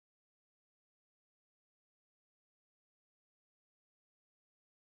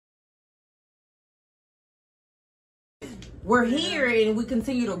we're here and we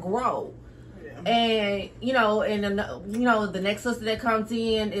continue to grow. And you know, the next sister that comes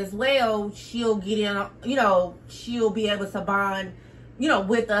in as well, she'll get in. You know, she'll be able to bond, you know,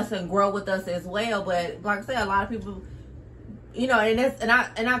 with us and grow with us as well. But like I said, a lot of people, you know, and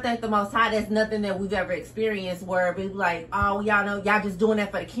I thank the Most High. That's nothing that we've ever experienced where we like, oh, y'all know, y'all just doing that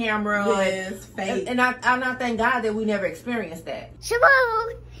for the camera. Yes, fake. And I thank God that we never experienced that.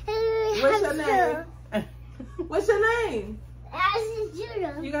 Shalom. What's your name? What's your name?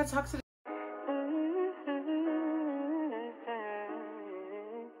 Judah. You gotta talk to.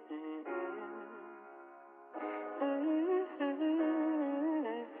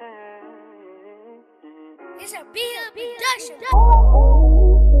 It's a big production.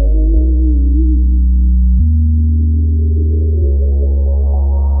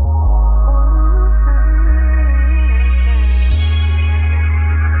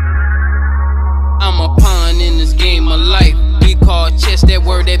 I'm a pawn in this game of life. We call chess that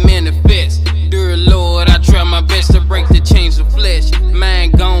word that manifests. Dear Lord, I try my best to break the chains of flesh.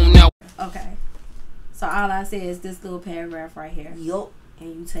 Mind gone now. Okay. So all I said is this little paragraph right here. Yup.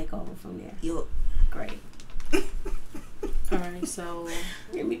 And you take over from there. Yup. Great. Alright, so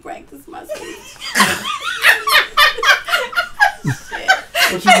Let me practice my speech.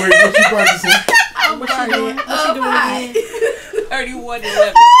 What you practicing? what you doing? What you doing again?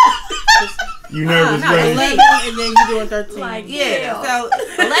 31-11. You nervous, Not 11, man? and then you doing 13. Like, Yeah. So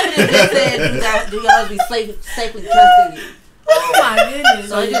 11 is just said, do y'all be safely trusting you? Oh my goodness.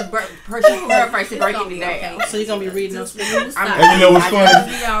 So it's just paraphrasing breaking me down. Okay. So you're gonna be reading those for you? And you know what's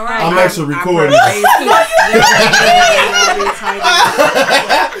funny? Be all right. I'm actually recording. Why are you recording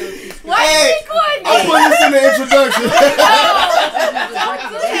I put this in the introduction.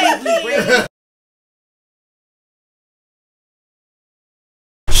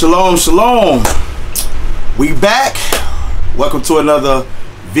 Shalom, shalom. We back. Welcome to another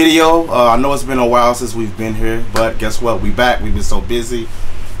video. I know it's been a while since we've been here, but guess what? We back. We've been so busy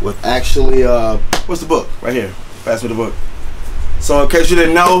with actually, what's the book? Right here. Pass me the book. So in case you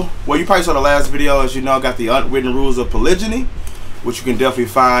didn't know, well, you probably saw the last video. As you know, I got the Unwritten Rules of Polygyny, which you can definitely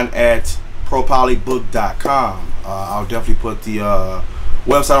find at propolybook.com. I'll definitely put the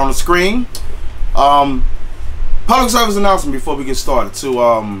website on the screen. Public service announcement before we get started too.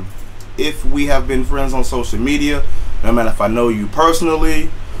 If we have been friends on social media, no matter if I know you personally,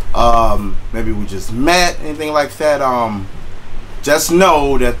 maybe we just met, anything like that, just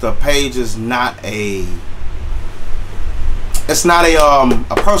know that the page is not a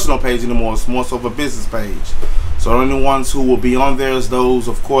personal page anymore. It's more so of a business page. So the only ones who will be on there is those,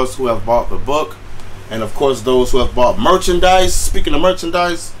 of course, who have bought the book, and of course those who have bought merchandise. Speaking of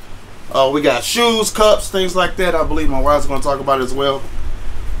merchandise, we got shoes, cups, things like that. I believe my wife's going to talk about it as well.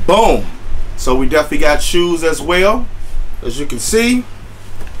 Boom. So we definitely got shoes as well, as you can see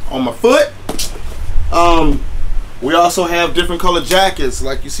on my foot. We also have different color jackets,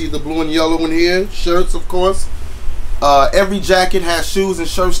 like you see the blue and yellow one here. Shirts, of course. Every jacket has shoes and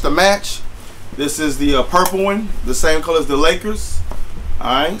shirts to match. This is the purple one, the same color as the Lakers.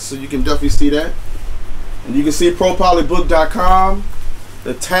 Alright, so you can definitely see that. And you can see propolybook.com.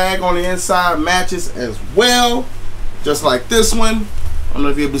 The tag on the inside matches as well, just like this one. I don't know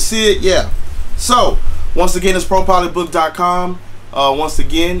if you're able to see it. Yeah. So, once again, it's propolybook.com. Once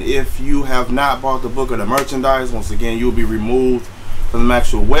again, if you have not bought the book or the merchandise, once again, you'll be removed from the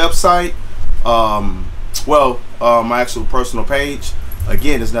actual website. My actual personal page.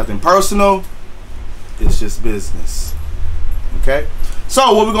 Again, it's nothing personal. It's just business. Okay?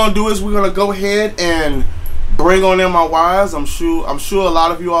 So, what we're going to do is we're going to go ahead and bring on in my wives. I'm sure a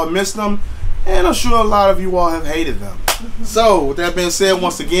lot of you all missed them, and I'm sure a lot of you all have hated them. So, with that being said,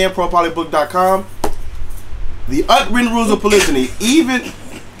 once again, propolybook.com. The Unwritten Rules of Polygyny. Even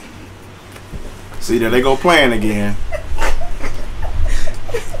see, there they go playing again.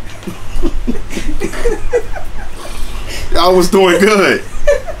 I was doing good.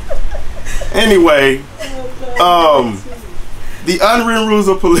 Anyway, the Unwritten Rules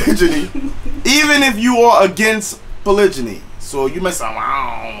of Polygyny. Even if you are against polygyny, so you may say, well,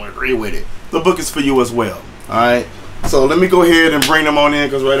 I don't agree with it, the book is for you as well. Alright, so let me go ahead and bring them on in,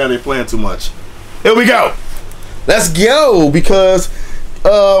 because right now they're playing too much. Here we go. Let's go, because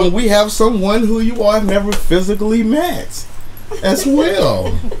we have someone who you all have never physically met as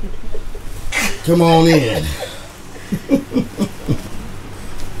well. Come on in.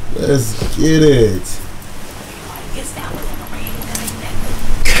 Let's get it.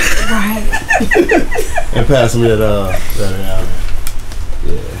 Right. And pass me that out.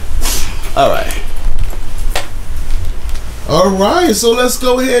 Yeah. All right, so let's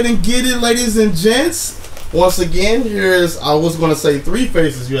go ahead and get it, ladies and gents. Once again, here's, I was going to say 3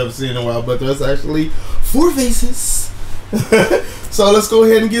 faces you haven't seen in a while, but there's actually 4 faces. So let's go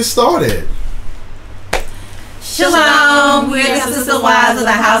ahead and get started. Shalom, we're the sister wives of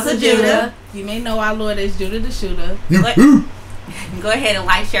the house of Judah. You may know our Lord as Judah the Shooter. Go ahead and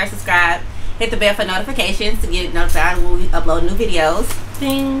like, share, subscribe. Hit the bell for notifications to get notified when we upload new videos.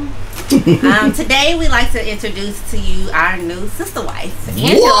 Ding. Today we like to introduce to you our new sister wife,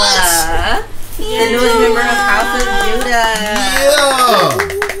 Angela. The newest member of House of Judah. Yeah.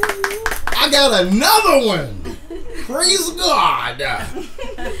 I got another one. Praise God.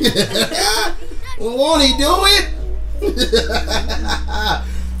 Won't he do it?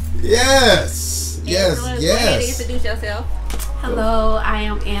 Yes. Yes. Angela, go ahead and Yes. introduce yourself. Hello, I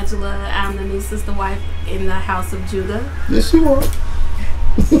am Angela. I'm the new sister wife in the house of Judah. Yes, you are.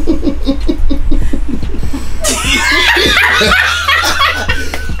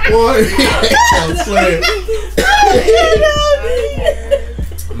 Boy, I'm saying.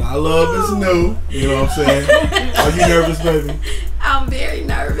 My love is new. You know what I'm saying? Are you nervous, baby? I'm very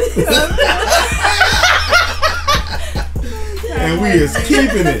nervous. And we is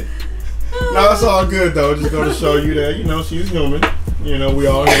keeping it. No, it's all good though. Just going to show you that, you know, she's human. You know, we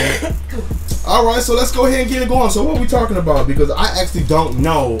all human. All right, so let's go ahead and get it going. So what are we talking about? Because I actually don't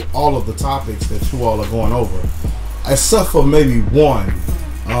know all of the topics that you all are going over, except for maybe one.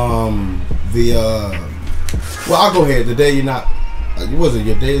 Well, I'll go ahead. The day you're not, was it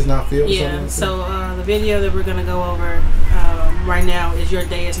your day is not filled? Yeah, so the video that we're going to go over right now is Your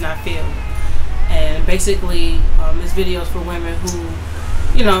Day Is Not Filled. And basically, this video is for women who,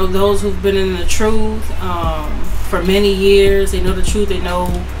 you know, those who've been in the truth for many years. They know the truth. They know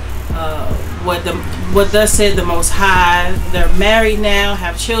what thus said the Most High. They're married now,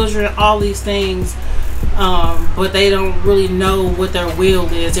 have children, all these things, but they don't really know what their will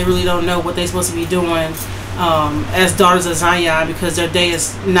is. They really don't know what they're supposed to be doing as daughters of Zion, because their day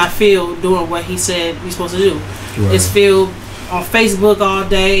is not filled doing what He said we're supposed to do. Right. It's filled on Facebook all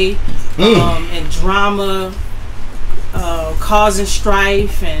day, and drama, causing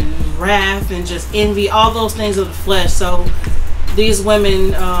strife and wrath and just envy, all those things of the flesh. So these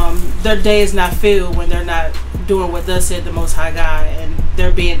women, their day is not filled when they're not doing what thus said the Most High God, and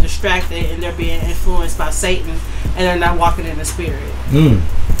they're being distracted and they're being influenced by Satan, and they're not walking in the Spirit. They're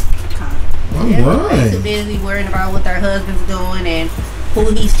too busy worrying about what their husband's doing and who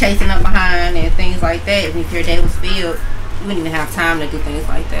he's chasing up behind and things like that. And if your day was filled, you wouldn't even have time to do things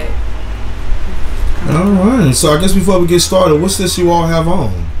like that. All right. So I guess before we get started, what's this you all have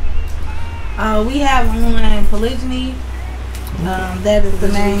on? We have on polygyny. That is the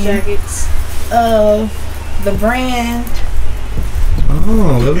name jackets of the brand.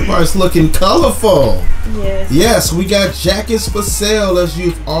 Oh, everybody's looking colorful. Yes. Yes, we got jackets for sale, as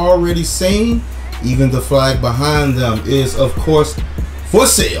you've already seen. Even the flag behind them is, of course, for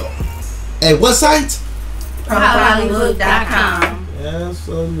sale. At what site? ProPolybook.com. Yes,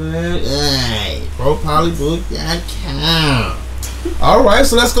 so man. Hey, ProPolybook.com. All right,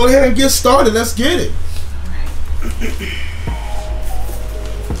 so let's go ahead and get started. Let's get it.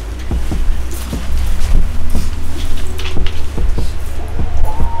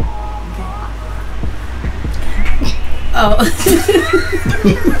 Oh.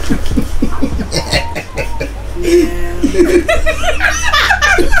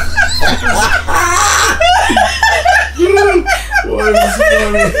 What is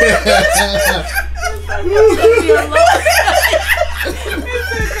funny?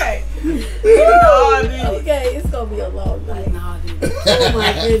 Okay, it's gonna be a long night. Oh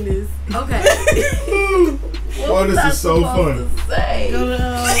my goodness. Okay. What is this so funny?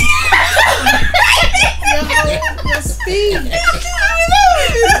 Your speech.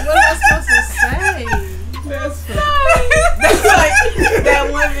 What am I supposed to say? That's funny. That's like that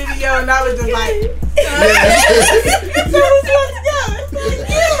one video, and I was just like,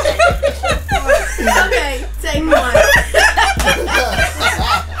 Okay, take 1.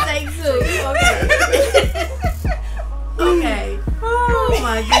 Take 2. Okay. Okay. Oh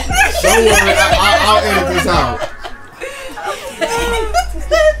my goodness. Don't worry, I'll edit this out.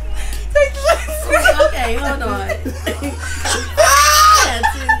 Okay, hold on. Got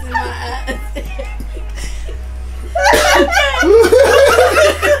tears in my eyes.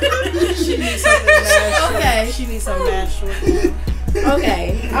 she needs something natural. Okay. She needs something natural.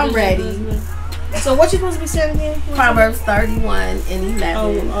 Okay, I'm ready. So what you supposed to be saying again? Proverbs 31 and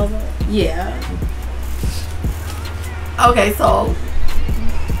 11. Oh, yeah. Okay, so.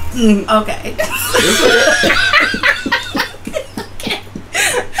 Okay.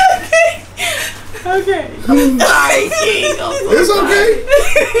 Okay. It's okay.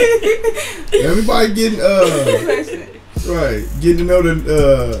 Everybody getting right, getting to know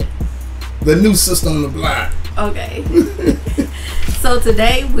the new sister on the block. Okay. So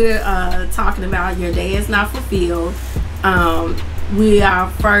today we're talking about your day is not fulfilled. We are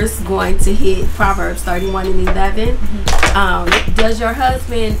first going to hit Proverbs 31 and 11. Does your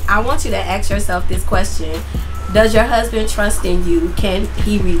husband, I want you to ask yourself this question. Does your husband trust in you? Can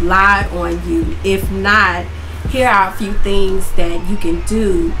he rely on you? If not, here are a few things that you can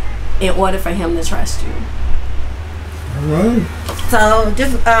do in order for him to trust you. All right. So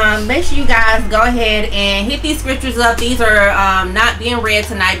just make sure you guys go ahead and hit these scriptures up. These are not being read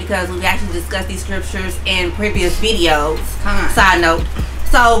tonight because we've actually discussed these scriptures in previous videos. Side note.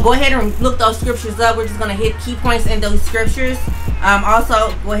 So go ahead and look those scriptures up. We're just going to hit key points in those scriptures.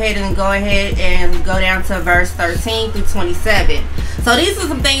 Also, go ahead and go down to verse 13 through 27. So these are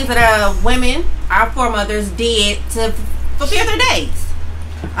some things that women, our foremothers, did to fulfill their days.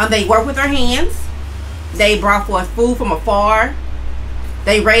 They worked with their hands. They brought forth food from afar.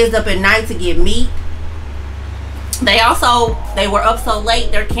 They raised up at night to get meat. They were up so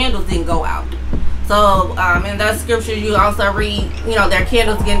late their candles didn't go out. So in that scripture you also read, their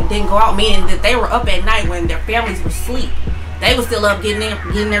candles didn't go out, meaning that they were up at night when their families were asleep. They were still up getting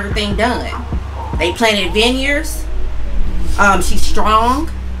everything done. They planted vineyards. She's strong.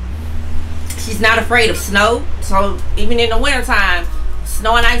 She's not afraid of snow. So even in the wintertime,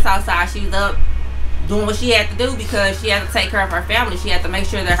 snow and ice outside, she was up doing what she had to do because she had to take care of her family. She had to make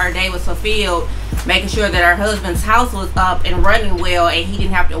sure that her day was fulfilled, making sure that her husband's house was up and running well and he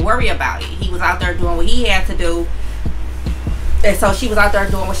didn't have to worry about it. He was out there doing what he had to do. And so she was out there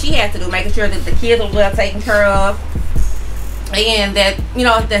doing what she had to do, making sure that the kids were well taken care of and that,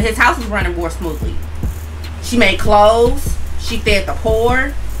 that his house was running more smoothly. She made clothes. She fed the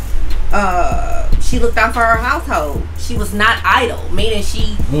poor. She looked out for her household. She was not idle, meaning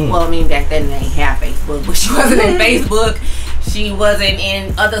back then they didn't have Facebook, but she wasn't in Facebook. She wasn't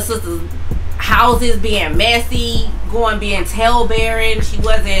in other sisters' houses being messy, being tale-bearing. She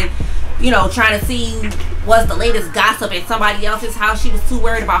wasn't, trying to see what's the latest gossip at somebody else's house. She was too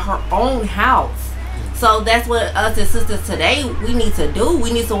worried about her own house. So that's what us as sisters today, we need to do.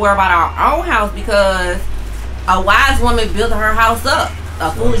 We need to worry about our own house because a wise woman built her house up.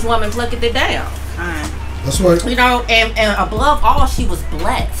 A foolish woman plucketh it down. That's right. And above all, she was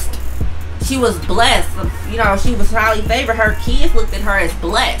blessed. She was blessed. She was highly favored. Her kids looked at her as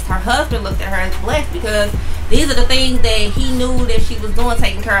blessed. Her husband looked at her as blessed because these are the things that he knew that she was doing,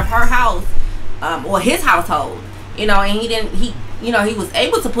 taking care of her house, or his household. And he was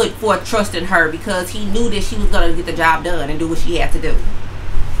able to put forth trust in her because he knew that she was going to get the job done and do what she had to do.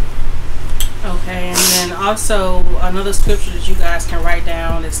 Okay, and then also another scripture that you guys can write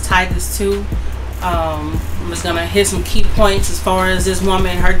down is Titus 2. I'm just going to hit some key points as far as this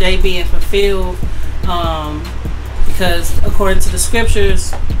woman, her day being fulfilled. Because according to the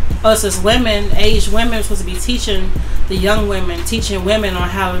scriptures, us as women, aged women, are supposed to be teaching the young women, teaching women on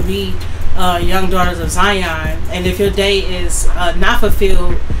how to be young daughters of Zion. And if your day is not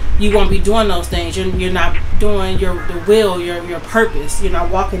fulfilled, you won't be doing those things. You're not doing your purpose. You're not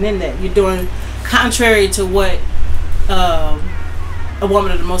walking in that. You're doing contrary to what a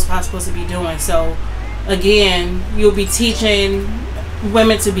woman of the Most High is supposed to be doing. So again, you'll be teaching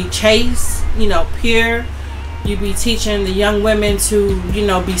women to be chaste, pure. You'll be teaching the young women to,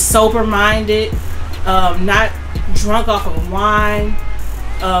 be sober-minded, not drunk off of wine.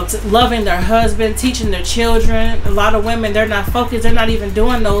 Loving their husband, teaching their children. A lot of women, they're not focused. They're not even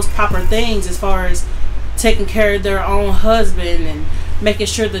doing those proper things as far as taking care of their own husband and making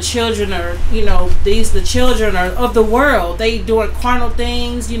sure the children are, the children are of the world. They doing carnal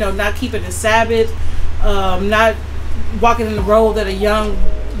things, not keeping the Sabbath, not walking in the role that a young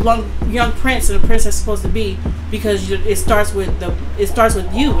prince and a princess is supposed to be, because it starts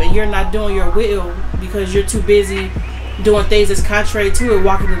with you, and you're not doing your will because you're too busy doing things that's contrary to it,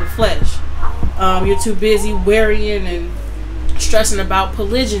 walking in the flesh. You're too busy worrying and stressing about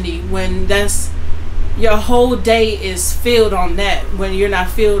polygyny when that's your whole day is filled on that, when you're not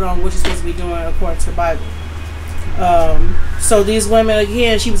filled on what you're supposed to be doing according to the Bible. So these women,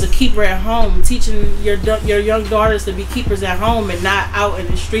 again, she was a keeper at home, teaching your young daughters to be keepers at home and not out in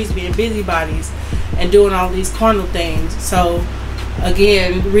the streets being busybodies and doing all these carnal things. So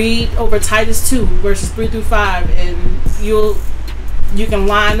again, read over Titus 2 verses 3 through 5, and you can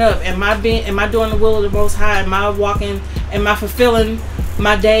line up. Am I doing the will of the Most High? Am I fulfilling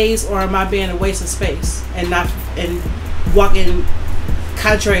my days, or am I being a waste of space and walking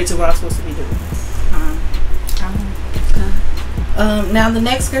contrary to what I'm supposed to be doing? Now the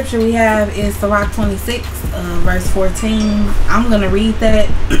next scripture we have is Sirach 26, verse 14. I'm going to read that.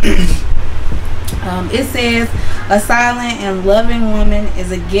 It says, a silent and loving woman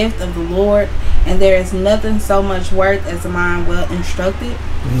is a gift of the Lord, and there is nothing so much worth as a mind well instructed.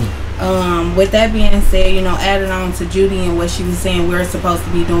 With that being said, adding on to Judy and what she was saying, we're supposed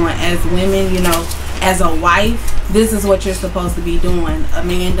to be doing as women, as a wife, this is what you're supposed to be doing. A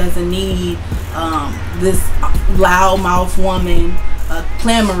man doesn't need this loudmouth woman,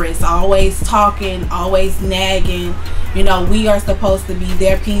 clamorous, always talking, always nagging. We are supposed to be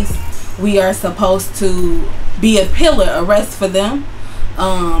their peace. We are supposed to be a pillar, a rest for them,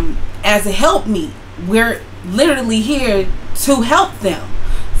 as a helpmeet. We're literally here to help them.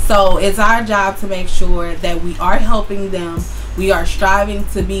 So it's our job to make sure that we are helping them. We are striving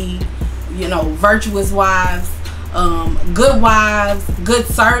to be, virtuous wives, good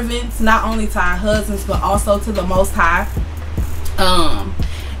servants, not only to our husbands, but also to the Most High.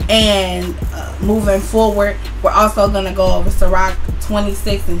 Moving forward, we're also going to go over Sirach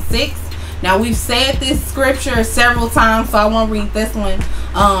 26 and 6. Now, we've said this scripture several times, so I won't read this one.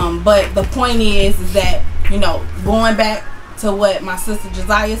 But the point is that, going back to what my sister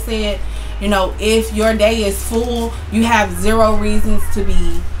Josiah said, if your day is full, you have zero reasons to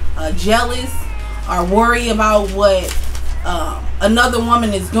be jealous or worry about what another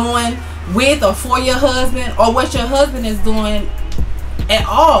woman is doing with or for your husband, or what your husband is doing at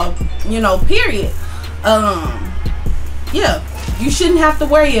all, period. You shouldn't have to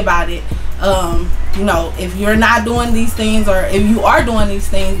worry about it. If you're not doing these things, or if you are doing these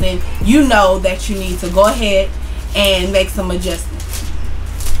things, then you know that you need to go ahead and make some adjustments.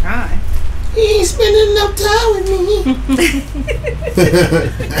 Alright. He ain't spending enough time with me.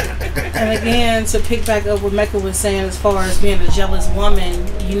 And again, to pick back up what Mecca was saying as far as being a jealous woman,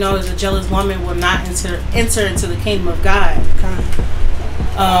 that a jealous woman will not enter into the kingdom of God.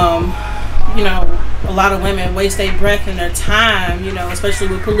 A lot of women waste their breath and their time, especially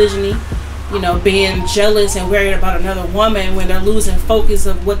with polygyny, being jealous and worried about another woman when they're losing focus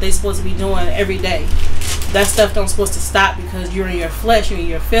of what they're supposed to be doing every day. That stuff don't supposed to stop because you're in your flesh, you're in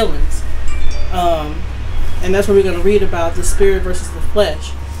your feelings. And that's what we're going to read about, the spirit versus the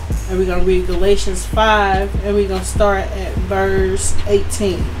flesh. And we're going to read Galatians 5, and we're going to start at verse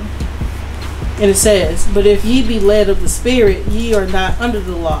 18. And it says, but if ye be led of the Spirit, ye are not under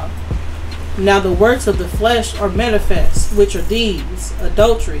the law. Now the works of the flesh are manifest, which are these: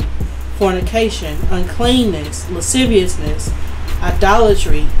 adultery, fornication, uncleanness, lasciviousness,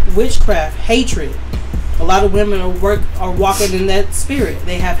 idolatry, witchcraft, hatred. A lot of women are walking in that spirit.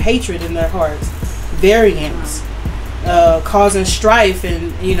 They have hatred in their hearts, variance, causing strife,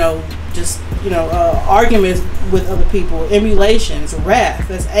 and arguments with other people, emulations, wrath,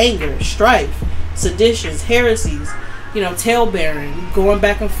 that's anger, strife, seditions, heresies, talebearing, going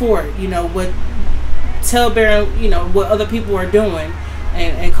back and forth, what talebearing, what other people are doing,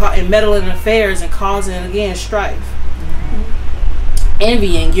 and meddling in affairs and causing, again, strife.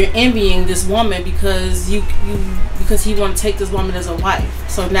 Envying, you're envying this woman because because he want to take this woman as a wife.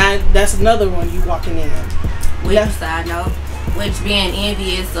 So now that's another one you walking in. Side note, which being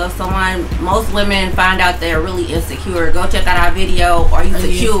envious of someone, most women find out they're really insecure. Go check out our video, Are You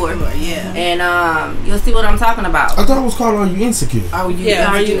Secure? Yeah. And you'll see what I'm talking about. I thought it was called Are You Insecure? Are you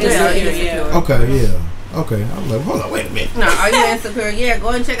insecure? insecure? Okay, yeah. Okay, I'm like, hold on, wait a minute. No, Are You Insecure? Yeah, go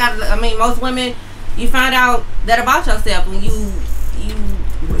and check out. Most women, you find out that about yourself when you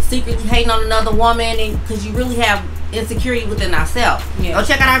secretly hating on another woman, and because you really have insecurity within ourselves. Yeah. Go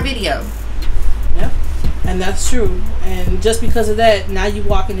check out our video. Yep. And that's true. And just because of that, now you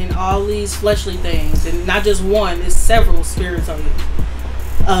walking in all these fleshly things, and not just one, it's several spirits on you.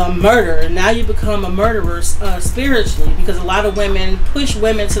 Murder. Now you become a murderer spiritually, because a lot of women push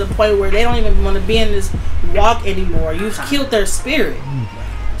women to the point where they don't even want to be in this walk anymore. You've killed their spirit.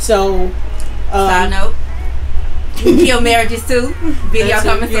 So side note, you kill marriages too. Video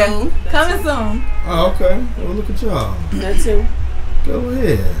coming soon. Coming soon. Oh, okay. Well, look at y'all. That too. Go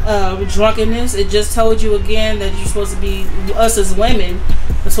ahead. Drunkenness. It just told you again that you're supposed to be, us as women,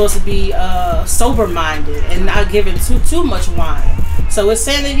 are supposed to be sober-minded and not giving too much wine. So it's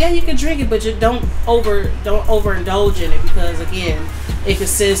saying that you can drink it, but you don't overindulge in it, because again, it can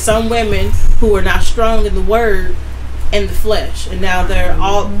send some women who are not strong in the word and the flesh, and now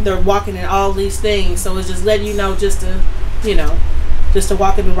they're walking in all these things. So it's just letting you know, just to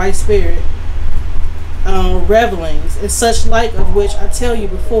walk in the right spirit. Revelings and such like, of which I tell you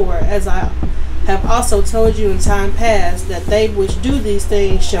before, as I have also told you in time past, that they which do these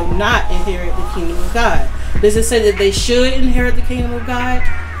things shall not inherit the kingdom of God. Does it say that they should inherit the kingdom of God?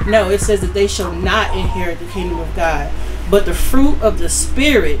 No, it says that they shall not inherit the kingdom of God. But the fruit of the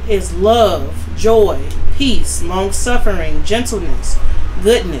Spirit is love, joy, peace, long-suffering, gentleness,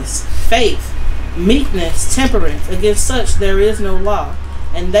 goodness, faith, meekness, temperance. Against such there is no law.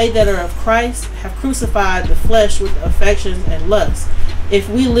 And they that are of Christ have crucified the flesh with the affections and lusts. If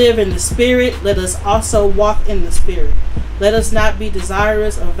we live in the Spirit, let us also walk in the Spirit. Let us not be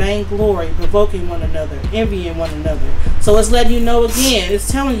desirous of vainglory, provoking one another, envying one another. So it's letting you know again,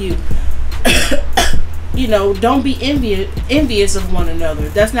 it's telling you, you know, don't be envious of one another.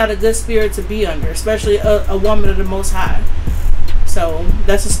 That's not a good spirit to be under, especially a woman of the Most High. So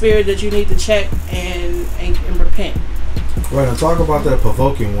that's a spirit that you need to check and repent. Right, and talk about that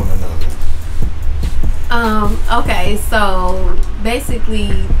provoking one another. Okay, so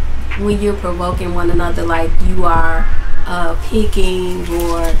basically when you're provoking one another, like you are picking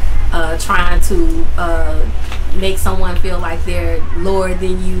or trying to make someone feel like they're lower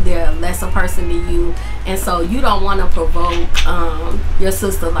than you, they're a lesser person than you, and so you don't want to provoke your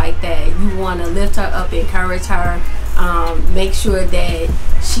sister like that. You want to lift her up, encourage her, make sure that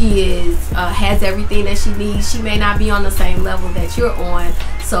she has everything that she needs. She may not be on the same level that you're on,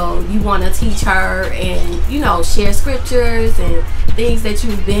 so you want to teach her and, you know, share scriptures and things that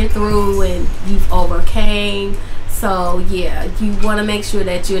you've been through and you've overcame. So yeah, you want to make sure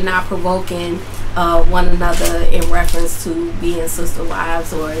that you're not provoking one another in reference to being sister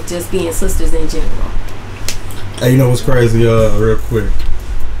wives or just being sisters in general. Hey, you know what's crazy? Real quick,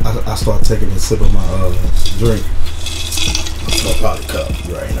 I started taking a sip of my drink. My poly cup,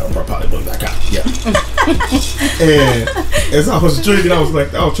 right? Now, probably put it back out. Yeah. And as I was drinking, I was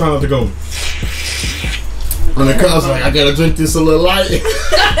trying not to go. And the cup was like, I gotta drink this a little light.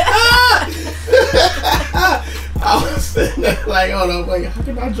 I was sitting there like, hold on, like, how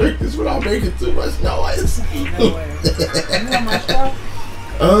can I drink this without making too much noise? No way. You want my stuff?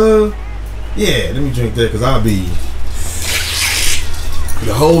 Yeah, let me drink that because I'll be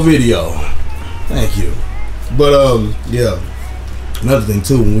the whole video. Thank you. But yeah. Another thing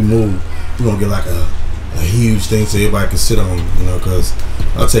too, when we move, we're gonna get like a huge thing so everybody can sit on, you know, because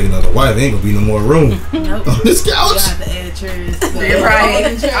I'll take another wife, ain't gonna be no more room on this couch. You have to add chairs.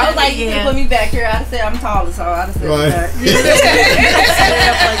 Right. I was like, you can put me back here. I'd say I'm taller, so I'd say right.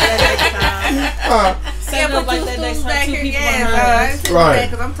 Set up like that next time. Two people behind. Right.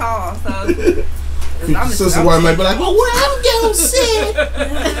 Because I'm tall, so. Sister wife might be like, well, where I'm gonna sit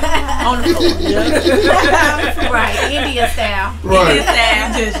On the floor. Right, India style. Right. India style.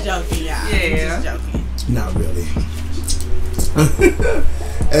 I'm just joking, y'all. Yeah. I'm just joking. Not really.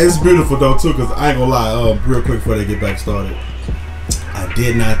 Hey, it's beautiful though too, cause I ain't gonna lie. Real quick before they get back started, I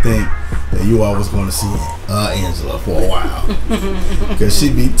did not think that you all was gonna see Angela for a while, cause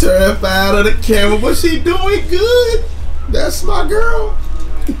she be terrified of the camera, but she doing good. That's my girl.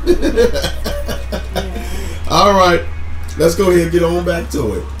 All right, let's go ahead and get on back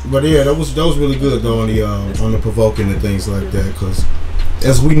to it. But yeah, that was really good though on the provoking and things like that, because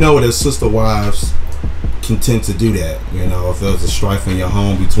as we know, that sister wives can tend to do that. You know, if there's a strife in your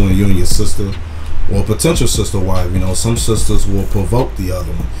home between you and your sister or potential sister wife, you know, some sisters will provoke the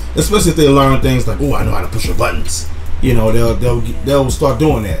other one, especially if they learn things like, oh, I know how to push your buttons. You know, they'll start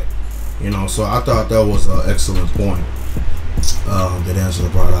doing that. You know, so I thought that was an excellent point that Angela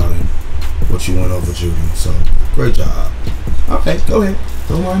brought out and what you went over, Judy. So great job. Okay, go ahead.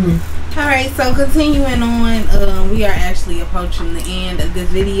 Don't mind me. Alright, so continuing on, we are actually approaching the end of this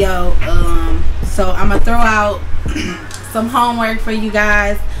video. So I'm gonna throw out some homework for you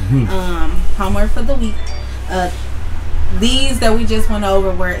guys. Homework for the week. These that we just went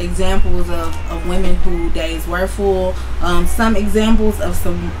over were examples of women whose days were full. Some examples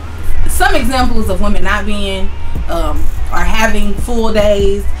of women not being are having full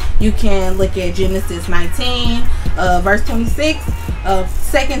days. You can look at Genesis 19 verse 26, 2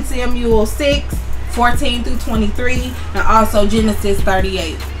 Samuel 6 14 through 23, and also Genesis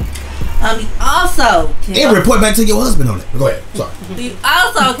 38. You also and report back to your husband on it. Go ahead. Sorry. You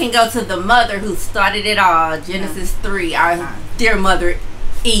also can go to the mother who started it all, Genesis 3, our dear mother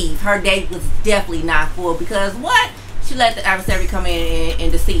Eve. Her day was definitely not full because what? She let the adversary come in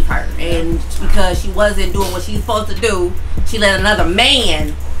and deceive her, and because she wasn't doing what she's supposed to do, she let another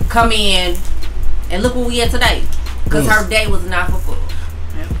man come in, and look where we at today, because her day was not fulfilled.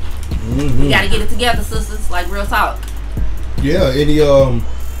 We gotta get it together, sisters, like real talk. Yeah. Any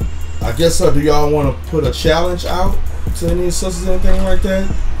I guess do y'all want to put a challenge out to any sisters, anything like that?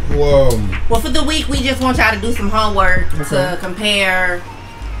 Well, for the week, we just want y'all to do some homework to compare.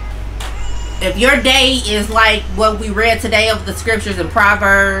 If your day is like what we read today of the scriptures in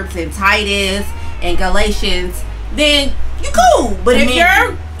Proverbs and Titus and Galatians, then you cool. But if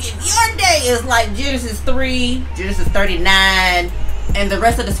if your day is like Genesis 3, Genesis 39, and the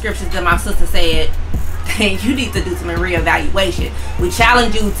rest of the scriptures that my sister said, then you need to do some reevaluation. We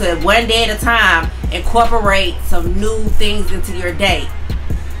challenge you to one day at a time incorporate some new things into your day.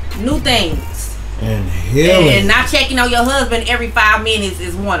 New things. And healing. And not checking on your husband every 5 minutes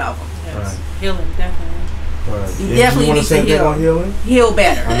is one of them. Yes. Right. Healing, definitely. Right. You definitely need to heal. Healing? Heal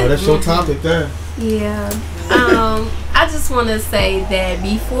better. I know that's your topic there. Yeah. I just want to say that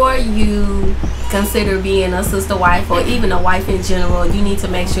before you consider being a sister wife or even a wife in general, you need to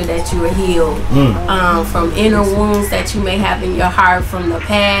make sure that you are healed from inner wounds that you may have in your heart from the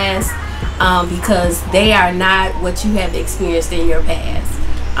past, because they are not what you have experienced in your past.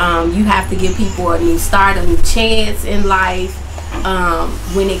 You have to give people a new start, a new chance in life.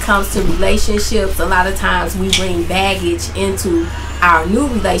 When it comes to relationships, a lot of times we bring baggage into our new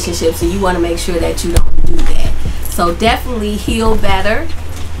relationships, and you want to make sure that you don't do that. So definitely heal better.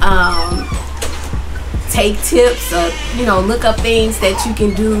 Take tips, look up things that you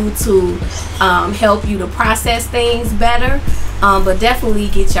can do to help you to process things better. But definitely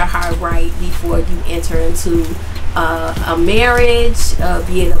get your heart right before you enter into a marriage,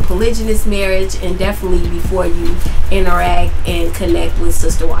 be it a polygynous marriage, and definitely before you interact and connect with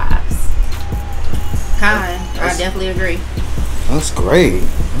sister wives. I definitely agree. That's great.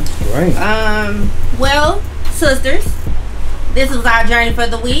 That's great. Well, sisters, this was our journey for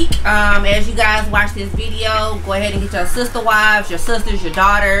the week. As you guys watch this video, go ahead and get your sister wives, your sisters, your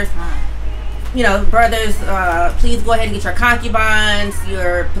daughters, brothers. Please go ahead and get your concubines,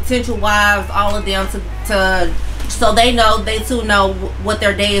 your potential wives, all of them to so they too know what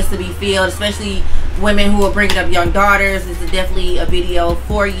their day is to be filled, especially women who are bringing up young daughters. This is definitely a video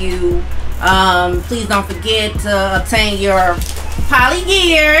for you. Please don't forget to obtain your poly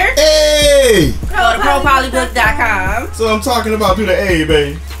gear. Hey! Go to propolybook.com. So I'm talking about do the A,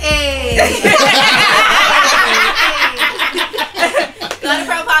 baby. Hey! Go to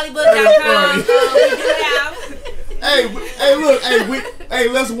propolybook.com. We do have. Hey,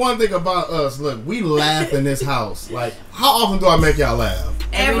 that's one thing about us. Look, we laugh in this house. Like, how often do I make y'all laugh?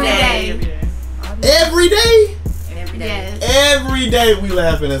 Every day. Every day? Every day. Yes. Every day we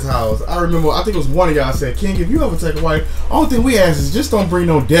laugh in this house. I remember, I think it was one of y'all said, King, if you ever take a wife, only thing we ask is just don't bring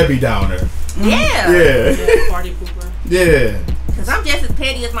no Debbie down there. Yeah. Yeah. Party pooper. Yeah. Because I'm just as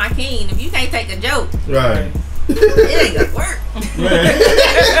petty as my king. If you can't take a joke, Right. it ain't gonna work. Man.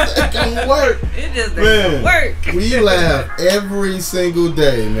 It don't work. It just ain't gonna work. We laugh every single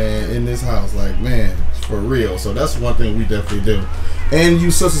day, man, in this house. Like, man, for real. So that's one thing we definitely do. And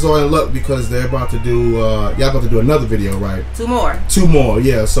you sisters are in luck because they're about to do, y'all about to do another video, right? 2 more. 2 more,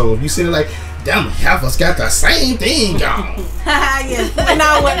 yeah. So if you see it like, damn, half us got the same thing, y'all. Yes.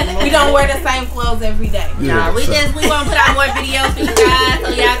 We don't wear the same clothes every day. Yeah, we so. gonna put out more videos for you guys, so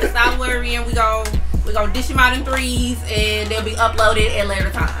y'all can stop worrying. We gonna dish them out in 3s, and they'll be uploaded at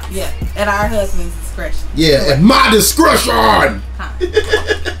later times. Yeah, at our husband's discretion. Yeah, at my discretion.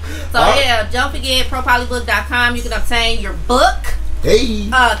 So yeah, don't forget propolybook.com. You can obtain your book. Hey.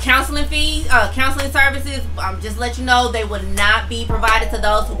 Counseling fees, counseling services. Just let you know they will not be provided to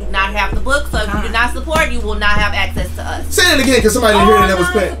those who do not have the book. So if you do not support, you will not have access to us. Say it again, because somebody didn't hear that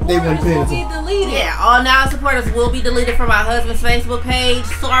was they weren't paying attention. Deleted. Yeah, all non-supporters will be deleted from our husband's Facebook page.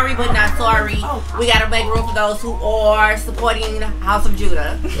 Sorry, but not sorry. We got to make room for those who are supporting House of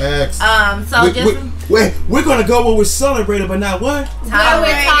Judah. Facts. We're gonna go where we're celebrated, but not what?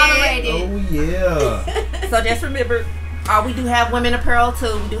 Tolerated. Oh yeah. So just remember, we do have women apparel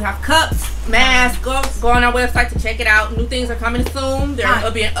too. We do have cups, masks. Go on our website to check it out. New things are coming soon.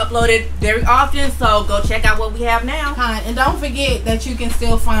 They're being uploaded very often, so go check out what we have now. And don't forget that you can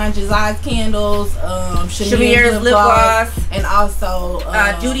still find Josiah's candles, Shamir's lip gloss, and also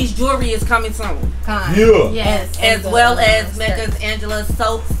Judy's jewelry is coming soon. Yeah. Yes. As well as Mecca's Angela's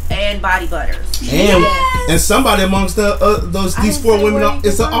soaps and body butters. And somebody amongst these 4 women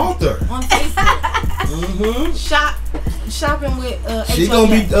is an author. On Facebook. Mm-hmm. Shopping with She's gonna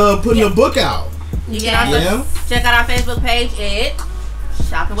be putting a book out. You can also check out our Facebook page at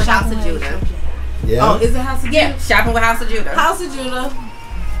Shopping with House of Judah. Yeah. Oh, is it House of Judah? Yeah, Shopping with House of Judah. House of Judah.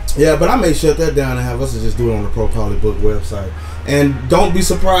 Yeah, but I may shut that down and have us to just do it on the Pro Poly Book website. And don't be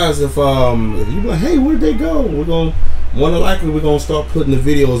surprised if you be like, hey, where'd they go? We're gonna more than likely we're gonna start putting the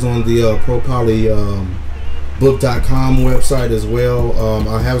videos on the Pro Poly book.com website as well.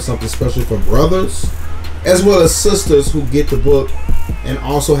 I have something special for brothers as well as sisters who get the book and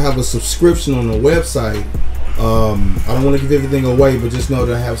also have a subscription on the website. I don't want to give everything away, but just know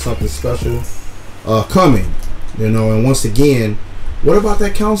that I have something special coming, and once again, what about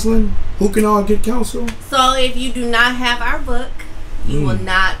that counseling? Who can all get counsel? So if you do not have our book, you will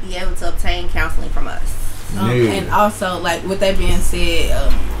not be able to obtain counseling from us. And also, like with that being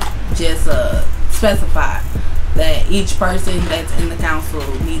said, just specify that each person that's in the council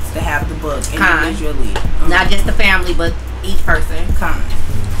needs to have the book individually. Not just the family, but each person.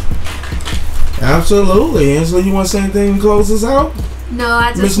 Absolutely. Angela, you want to say anything to close us out? No,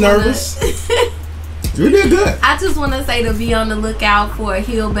 I just Miss Nervous? You did good. I just want to say to be on the lookout for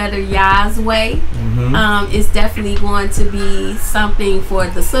Heal Better Yah's Way. It's definitely going to be something for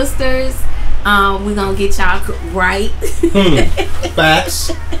the sisters. We're going to get y'all right.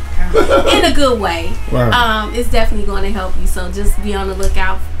 Facts. In a good way. Right. It's definitely going to help you. So just be on the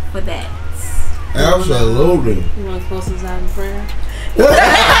lookout for that. Absolutely. You want to close us out in prayer?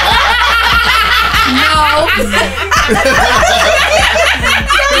 No.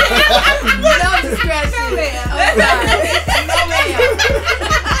 No discretion. No, ma'am. No, ma'am.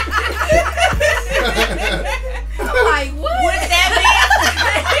 I'm like, what?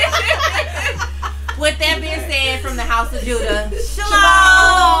 With that being said, from the house of Judah,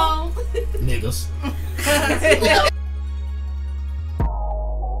 shalom. Niggas.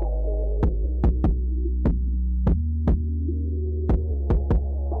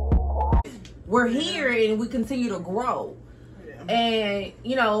 We're here and we continue to grow. And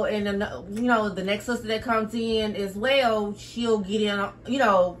the next sister that comes in as well, she'll get in,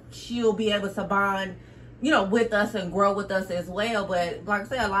 she'll be able to bond, with us and grow with us as well. But like I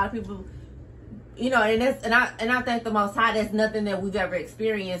said, a lot of people, and I think the Most High, that's nothing that we've ever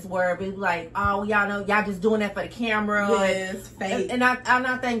experienced where people like, oh, y'all know, y'all just doing that for the camera. Yes, fake. And I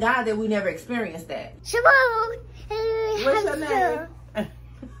thank God that we never experienced that. Shalom. What's your name?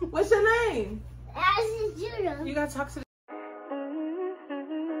 What's your name? Judah. You gotta talk to the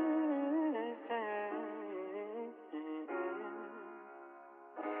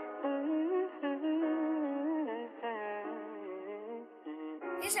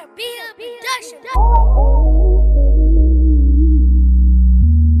It's a BL production.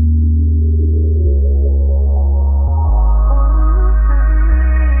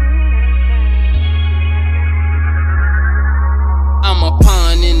 I'm a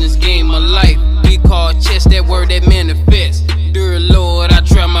pawn in this game of life. We call chess that word that manifests.